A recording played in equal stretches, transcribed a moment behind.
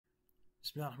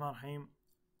بسم الله الرحمن الرحيم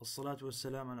والصلاة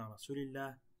والسلام على رسول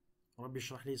الله رب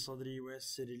اشرح لي صدري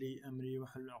ويسر لي أمري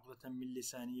واحلل عقدة من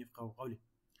لساني يفقهوا قولي.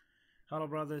 Hello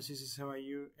brothers, this is how are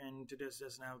you? In today's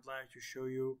lesson I would like to show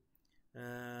you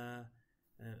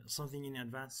something in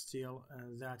advanced steel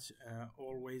that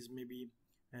always maybe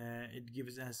it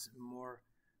gives us more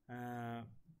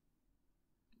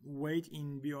weight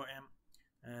in BOM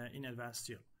in advanced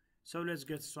steel. So let's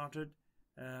get started.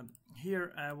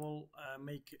 Here I will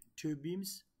make two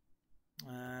beams,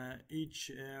 each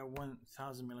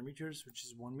 1000 millimeters, which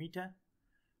is 1 meter.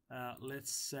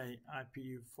 Let's say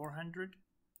IP 400.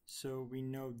 So we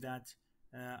know that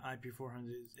IP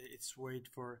 400 its weight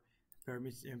per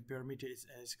meter is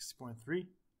 60.3,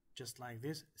 just like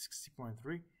this,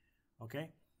 60.3.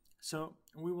 Okay, so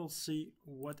we will see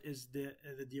what is the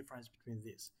difference between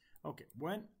this. Okay,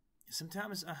 when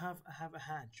sometimes I have a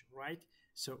hatch, right?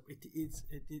 So its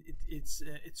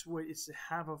weight is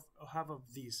half of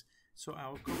this. So I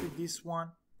will copy this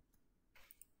one.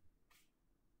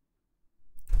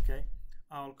 Okay,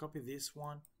 I will copy this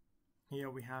one. Here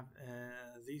we have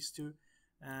these two,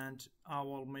 and I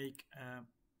will make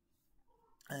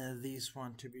this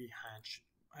one to be hatch.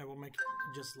 I will make it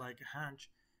just like a hatch.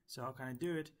 So how can I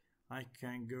do it? I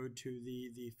can go to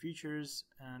the features,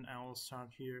 and I will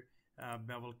start here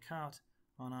bevel cut,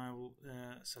 and I will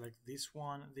select this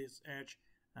one, this edge,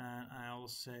 and I will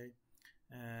say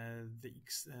the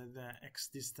x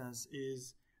distance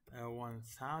is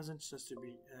 1000, just to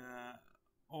be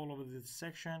all over this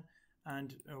section,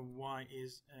 and y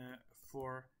is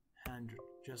 400,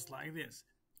 just like this.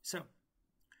 So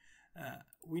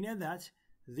we know that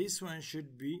this one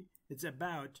should be, it's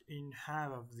about in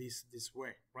half of this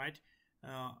way, right?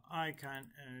 I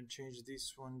can change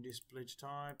this one, display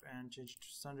type, and change to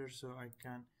standard, so I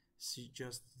can see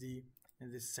just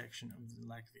this section of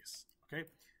like this. Okay,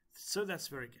 so that's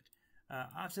very good.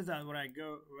 After that, where I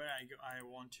go, I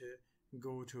want to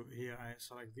go to here. I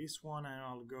select this one, and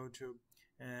I'll go to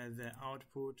the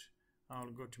output.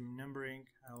 I'll go to numbering.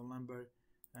 I'll number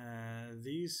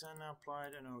these and apply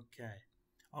it, and okay.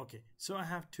 Okay, so I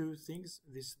have two things.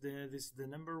 This is the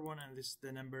number one, and this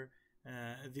the number.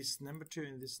 This number 2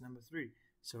 and this number 3.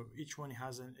 So each one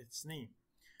has its name.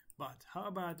 But how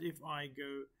about if I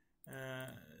go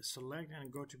select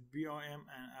and go to BOM,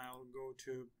 and I'll go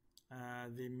to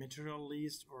the material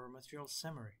list or material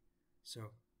summary.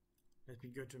 So let me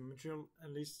go to material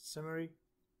list summary.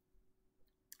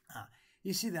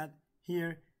 You see that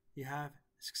here you have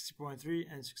 60.3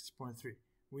 and 60.3.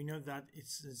 We know that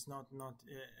it's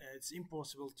it's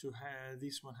impossible to have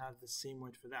this one have the same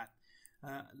weight for that.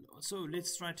 So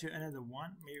let's try to another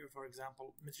one. Maybe, for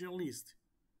example, material list.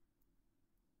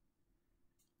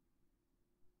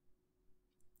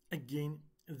 Again,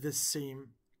 the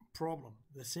same problem.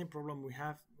 The same problem we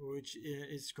have, which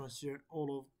is considered all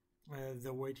of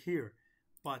the weight here.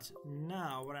 But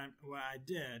now what I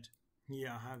did here,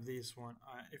 I have this one.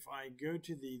 If I go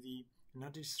to the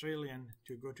not Australian,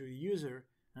 to go to the user,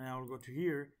 and I will go to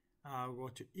here, I'll go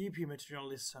to EP material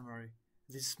list summary.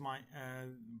 This is my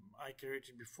I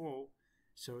created before.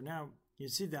 So now you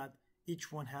see that each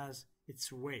one has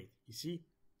its weight. You see,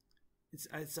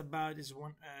 it's about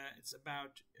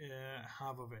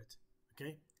half of it.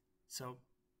 Okay, so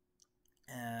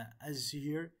as you see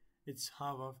here, it's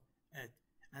half of it,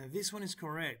 and this one is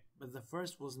correct, but the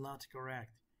first was not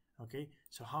correct. Okay,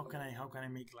 so how can I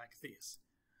make like this?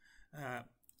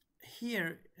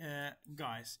 Here,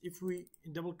 guys, if we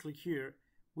double click here,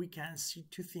 we can see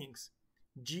two things.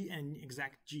 G and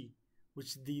exact G,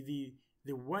 which the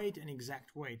weight and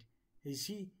exact weight. You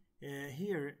see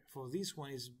here for this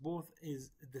one is both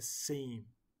is the same.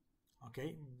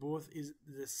 Okay, both is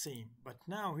the same. But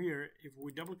now here, if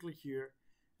we double click here,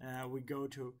 we go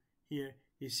to here.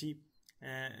 You see,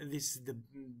 this is the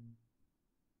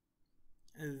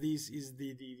this is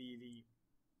the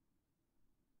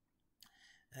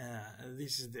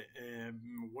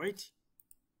weight,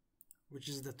 which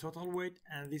is the total weight,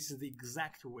 and this is the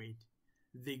exact weight.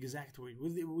 The exact weight,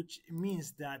 which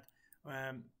means that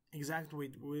exact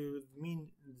weight will mean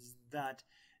that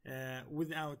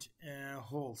without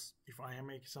holes. If I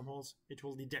make some holes, it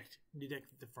will deduct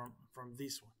from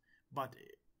this one. But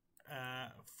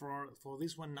for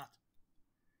this one, not.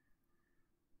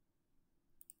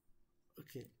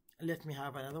 Okay, let me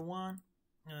have another one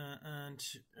and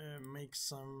make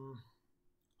some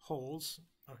holes.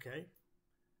 Okay.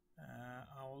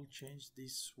 I will change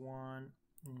this one.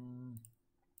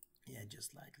 Yeah,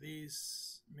 just like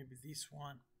this. Maybe this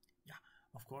one. Yeah,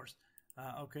 of course.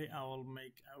 Okay, I'll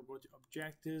go to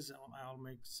objectives. I'll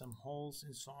make some holes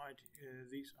inside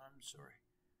these. I'm sorry.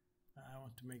 I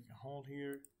want to make a hole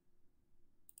here.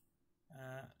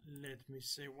 let me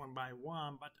say one by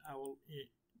one, but I will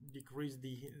decrease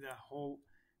the whole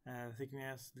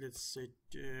thickness. Let's say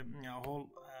whole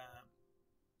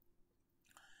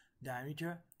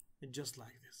diameter, just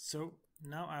like this. So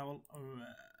now I will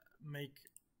make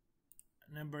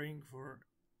numbering for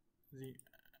the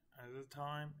other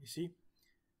time. You see,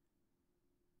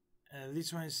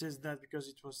 this one says that because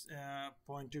it was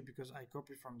 0.2 because I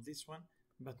copied from this one,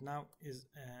 but now is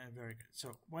very good.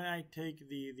 So when I take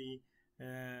the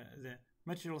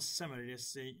material summary, let's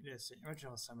say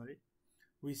material summary,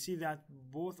 we see that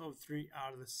both of three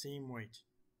are the same weight.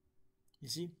 You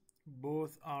see,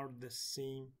 both are the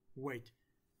same weight.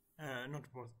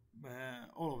 Not both,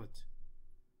 all of it.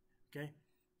 Okay,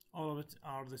 all of it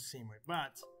are the same weight.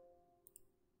 But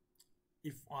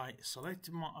if I select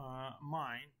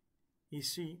mine, you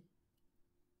see,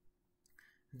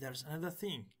 there's another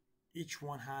thing. Each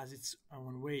one has its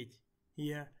own weight.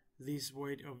 Here, this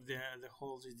weight of the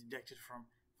holes is deducted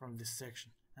from this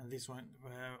section, and this one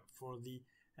for the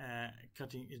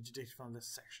cutting is deducted from this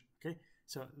section. Okay,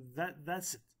 so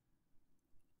that's it.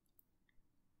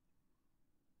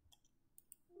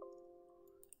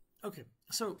 Okay,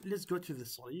 so let's go to the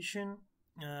solution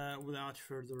without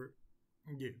further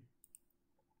ado.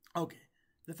 Okay,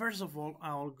 the first of all,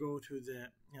 I'll go to the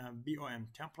BOM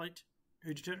template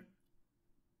editor,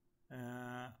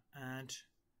 and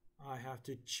I have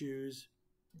to choose,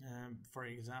 for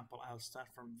example, I'll start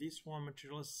from this one,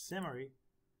 material summary.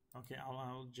 Okay,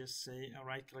 I'll just say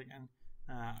right click and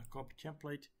copy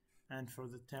template, and for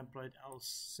the template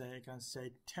I can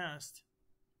say test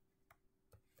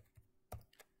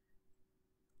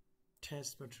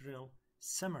material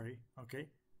summary. Okay,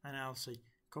 and I'll say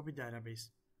copy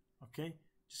database. Okay,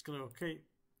 just click OK.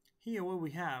 Here what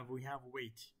we have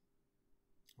weight,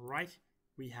 right?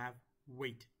 We have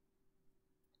weight.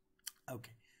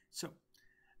 Okay, so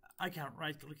I can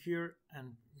right click here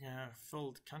and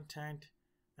fill the content.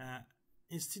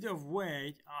 Instead of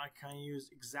weight, I can use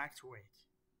exact weight.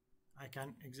 I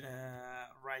can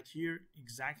write here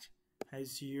exact,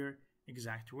 as here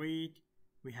exact weight.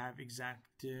 We have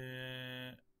exact.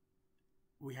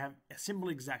 We have a simple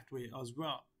exact weight as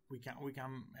well. We can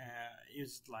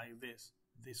use it like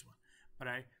this one.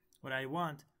 But what I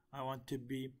want to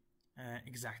be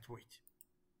exact weight.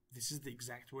 This is the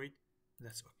exact weight.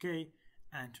 That's okay.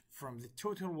 And from the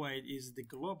total weight is the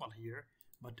global here.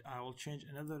 But I will change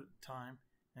another time.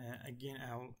 Again,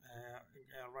 I'll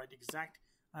write exact.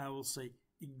 I will say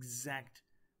exact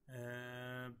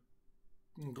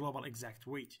global exact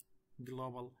weight.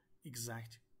 Global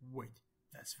exact weight.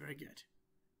 That's very good.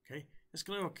 Okay, let's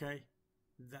click OK.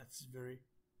 That's very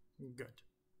good.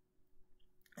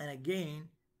 And again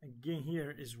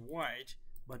here is weight,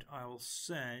 but I will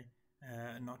say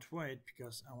not weight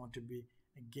because I want to be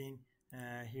again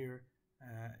here.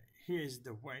 Here is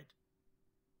the weight.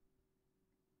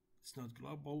 It's not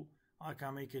global. I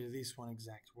can make it this one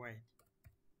exact weight.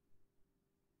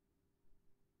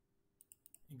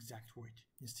 Exact weight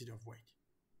instead of weight.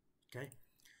 Okay,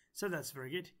 so that's very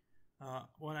good.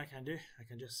 What I can do, I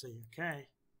can just say okay.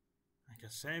 I can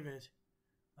save it.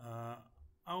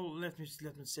 Let me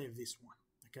save this one.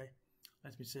 Okay,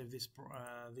 let me save this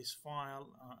this file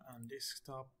on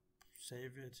desktop.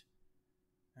 Save it.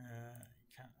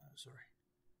 Sorry,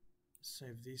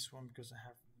 save this one because I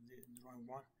have the drawing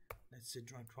one. Let's say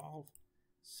drawing 12.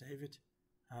 Save it.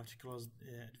 I have to close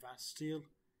advanced steel.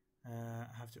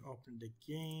 I have to open it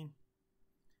again.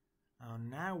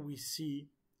 Now we see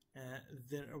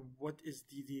what is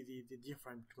the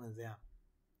difference between them.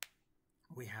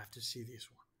 We have to see this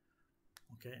one.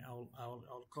 Okay,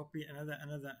 I'll copy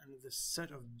another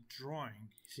set of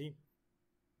drawing. See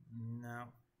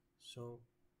now, so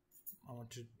I want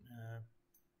to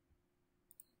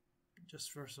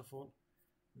just first of all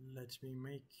let me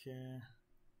make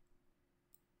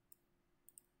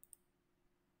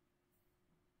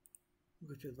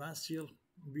go to advanced steel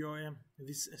BOM.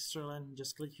 This Australian,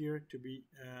 just click here to be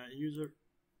user,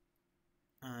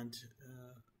 and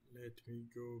let me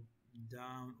go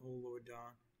down, all the way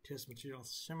down, test material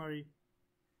summary,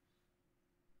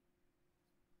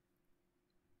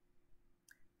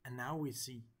 and now we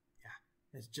see,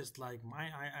 yeah, it's just like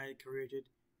I created.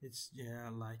 It's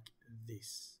like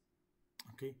this.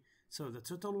 Okay, so the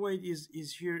total weight is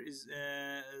here is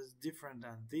different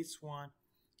than this one.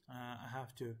 I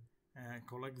have to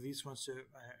collect this one, so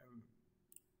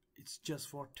it's just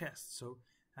for test, so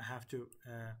I have to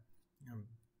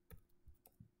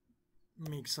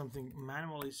make something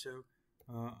manually, so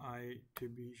to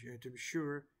be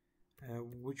sure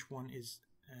which one is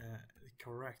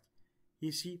correct.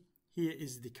 You see, here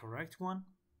is the correct one.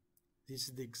 This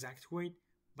is the exact weight,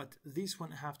 but this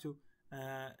one I have to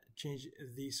change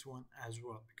this one as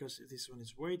well, because this one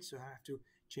is weight, so I have to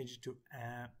change it to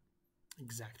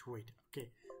exact weight.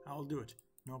 Okay, I'll do it,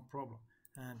 no problem.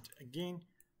 And again,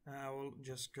 I will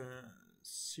just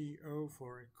CO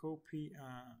for a copy.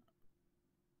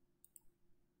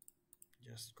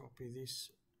 Just copy this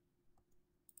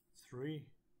 3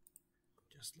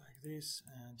 just like this,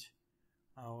 and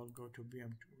I will go to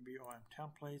BOM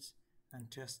templates and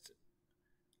test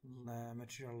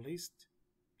material list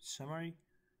summary.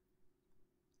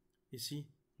 You see,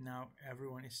 now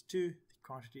everyone is 2, the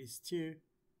quantity is 2,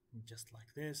 just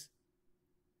like this.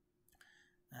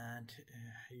 And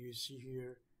you see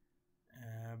here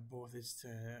both is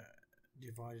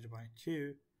divided by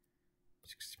 2,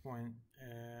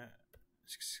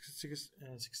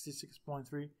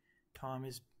 66.3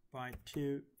 times by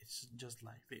 2, it's just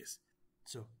like this.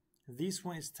 So this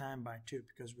one is times by 2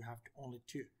 because we have only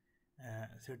 2.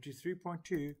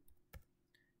 33.2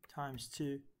 times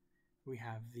 2, we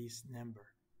have this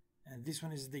number, and this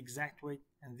one is the exact weight,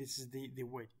 and this is the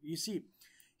weight. You see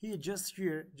here, just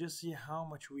see how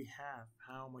much we have,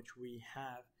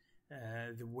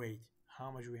 the weight,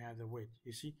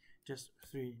 you see, just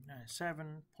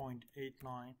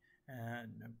 397.89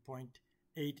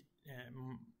 0.8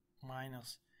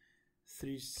 minus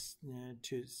 3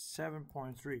 to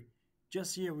 7.3.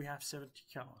 Just here we have 70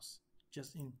 kilos.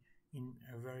 Just in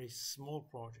a very small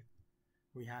project,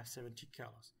 we have 70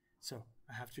 kilos. So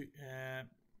I have to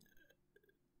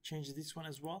change this one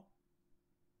as well.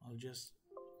 I'll just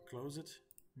close it.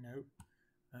 No,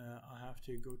 I have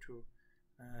to go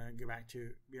back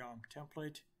to BOM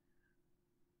template.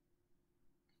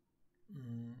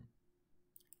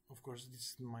 Of course, this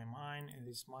is my mine, and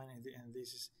this is mine, and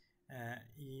this is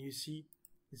you see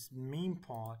this main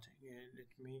part.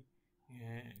 Let me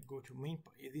go to main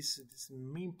part. This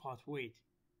main part weight.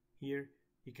 Here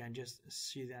you can just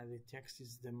see that the text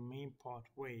is the main part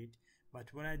weight.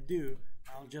 But what I do,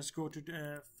 I'll just go to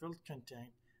the field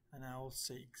content and I will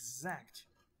say exact.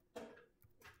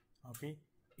 Okay,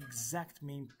 exact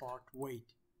main part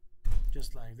weight,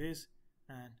 just like this.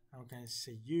 And I'm gonna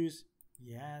say use.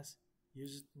 Yes,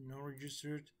 use it. No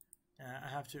registered. I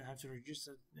have to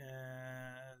register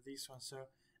this one. So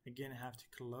again, I have to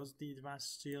close the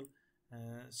advanced steel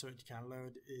so it can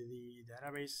load the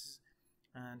databases,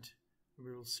 and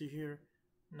we will see here.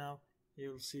 Now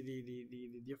you will see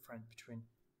the difference between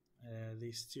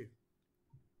these two.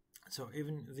 So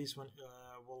even this one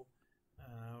will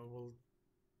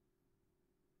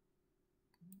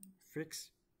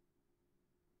fix.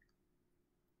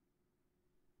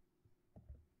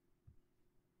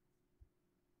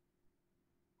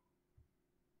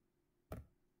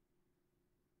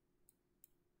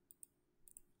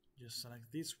 Just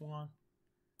select this one,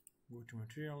 go to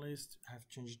material list, have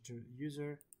changed it to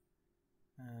user,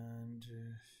 and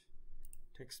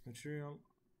text material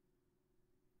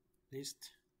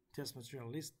list, test material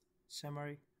list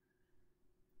summary.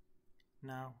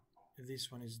 Now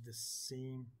this one is the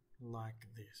same like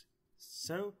this.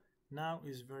 So now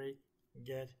is very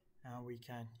good, and we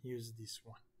can use this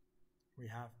one. We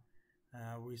have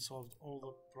we solved all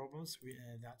the problems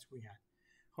that we had.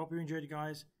 Hope you enjoyed,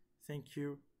 guys. Thank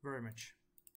you very much.